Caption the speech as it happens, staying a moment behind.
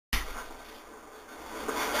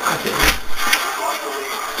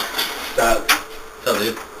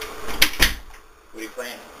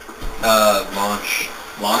Launch.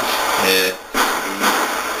 Launch? Yeah.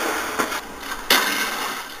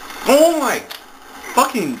 Oh my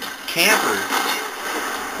fucking camper.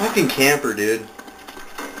 Fucking camper, dude.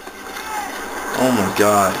 Oh my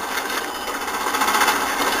god.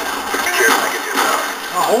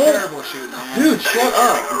 Oh, terrible shooting, man. Dude, shut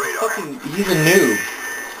up. He's a noob.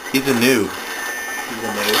 He's a noob. He's a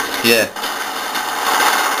noob? Yeah.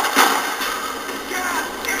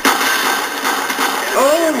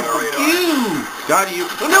 Oh, fuck you! Got you.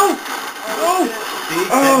 Oh no! Oh! See,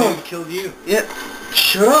 that dude killed you. Yeah.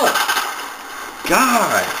 Shut up.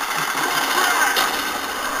 God.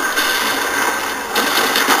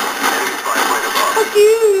 Fuck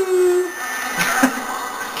you!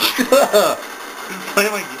 Shut up. He's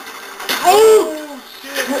playing my game. Oh!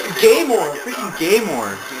 Shit. Gaymore. Freaking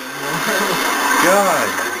Gaymore. God.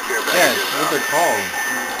 Yeah, that's what they're called.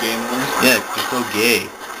 Gamers? Yeah, they're so gay.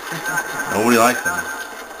 Nobody likes them.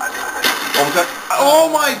 Oh my god. Oh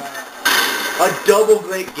my! A double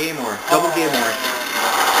Gaymore. Double Gaymore.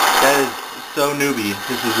 That is so newbie.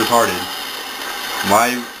 This is retarded.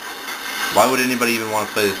 Why would anybody even want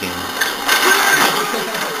to play this game?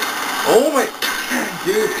 Oh my...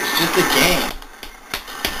 Dude, it's just a game.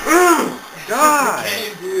 God! It's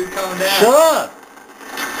just a game, dude. Calm down. Shut up!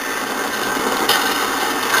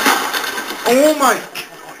 Oh my...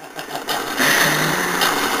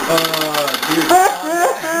 Dude.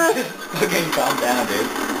 Fucking calm down, dude.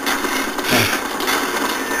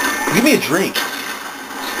 Give me a drink.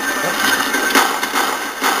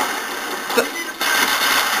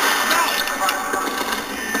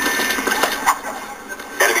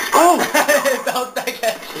 Oh! Bounce back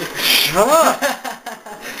at you. Shut up!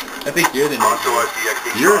 I think you're the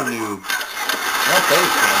noob. You're a noob. Not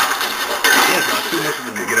face, man. Yeah, it's not too much of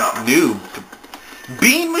a noob.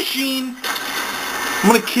 Bean machine! I'm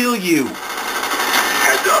gonna kill you!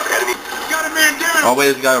 Heads up, enemy. Got a man down! Oh wait,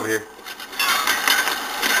 there's a guy over here.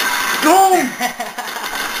 Go!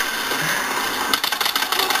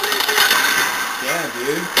 Damn,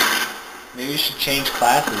 dude. Maybe you should change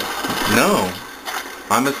classes. No.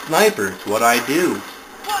 I'm a sniper. It's what I do.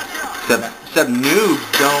 Except noobs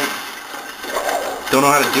don't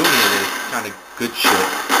know how to do any of this kind of good shit.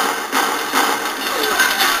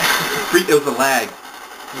 It was a lag.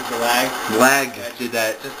 It was a lag? Lag did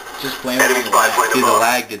that. Just blame it on the lag. See, the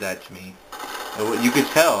lag did that to me. You could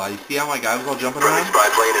tell. You see how my guy was all jumping around? Spy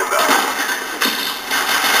plane inbound.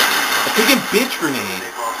 A freaking bitch grenade.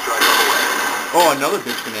 Oh, another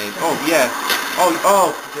bitch grenade. Oh, yeah.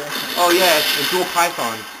 Oh, yeah. And dual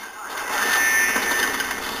pythons.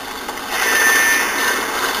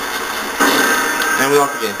 And we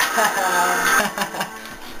lost again.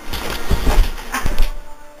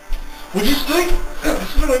 What'd you think?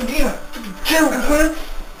 That's a good idea. Terrible player.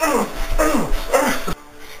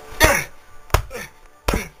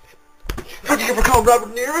 What do you ever call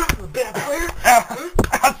Robert De Niro? A bad player?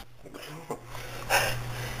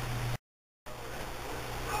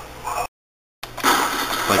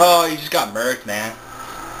 Oh, you just got murked, man.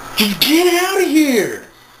 Just get out of here!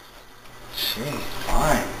 Jeez,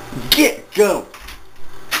 fine. Go!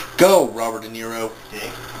 Go, Robert De Niro.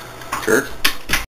 Dick. Jerk.